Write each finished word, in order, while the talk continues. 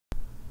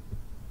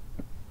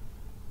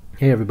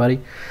Hey everybody,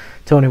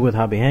 Tony with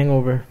Hobby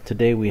Hangover.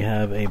 Today we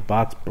have a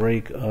box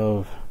break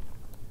of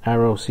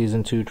Arrow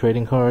Season 2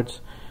 trading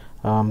cards.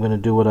 I'm going to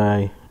do what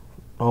I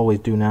always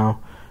do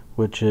now,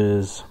 which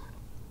is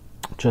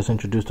just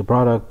introduce the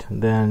product,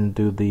 then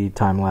do the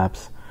time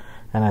lapse,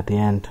 and at the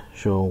end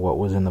show what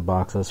was in the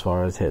box as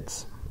far as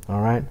hits.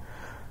 Alright,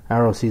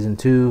 Arrow Season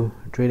 2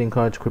 trading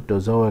cards,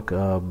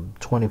 Cryptozoic,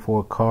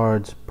 24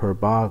 cards per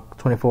box,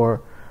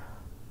 24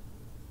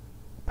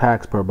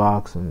 packs per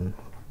box, and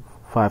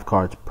 5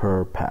 cards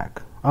per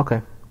pack.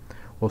 Okay,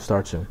 we'll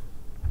start soon.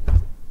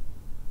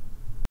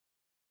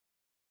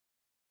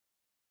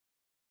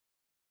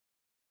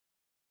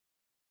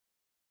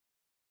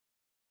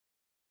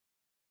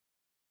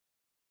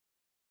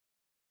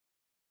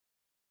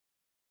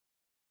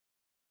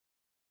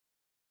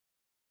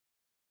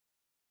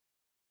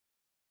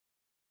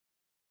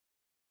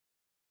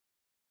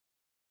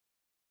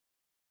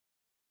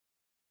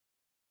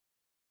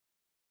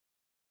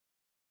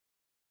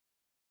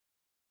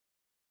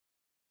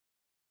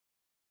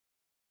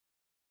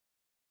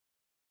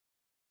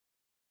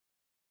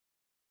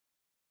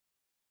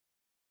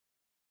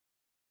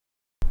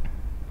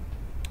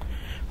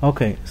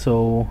 Okay,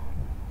 so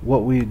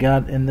what we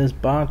got in this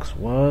box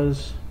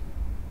was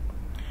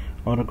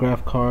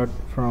autograph card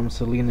from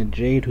Selena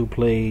Jade, who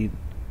played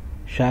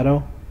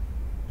Shadow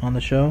on the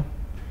show.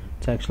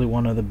 It's actually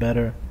one of the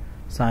better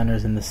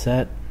signers in the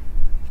set.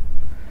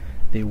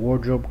 The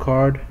wardrobe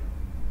card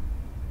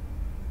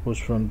was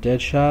from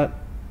Deadshot,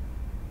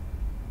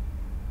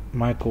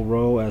 Michael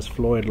Rowe as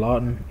Floyd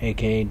Lawton,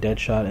 aka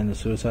Deadshot in the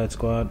Suicide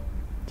Squad,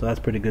 so that's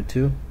pretty good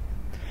too.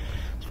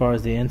 As far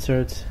as the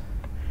inserts,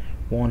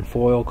 one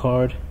foil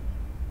card,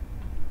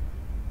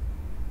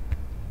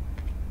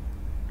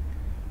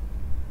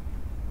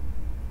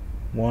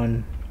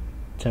 one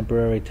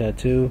temporary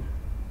tattoo,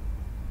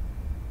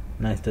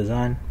 nice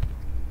design,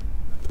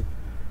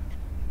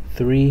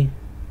 3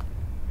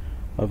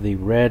 of the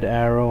Red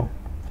Arrow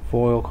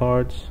foil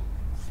cards,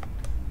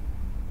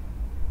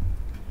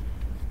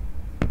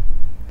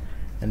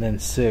 and then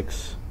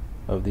 6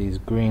 of these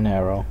Green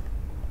Arrow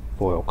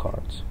foil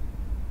cards.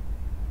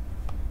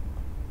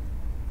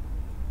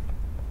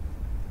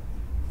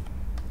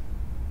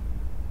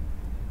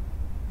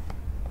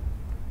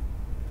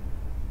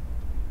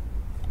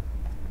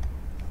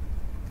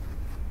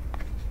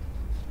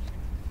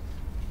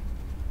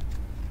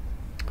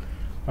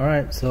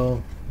 Alright,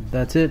 so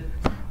that's it.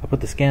 I'll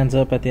put the scans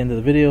up at the end of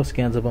the video.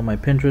 Scans up on my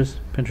Pinterest,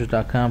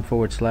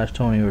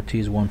 pinterest.com/Tony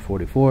Ortiz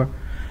 144.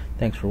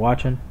 Thanks for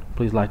watching.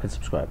 Please like and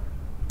subscribe.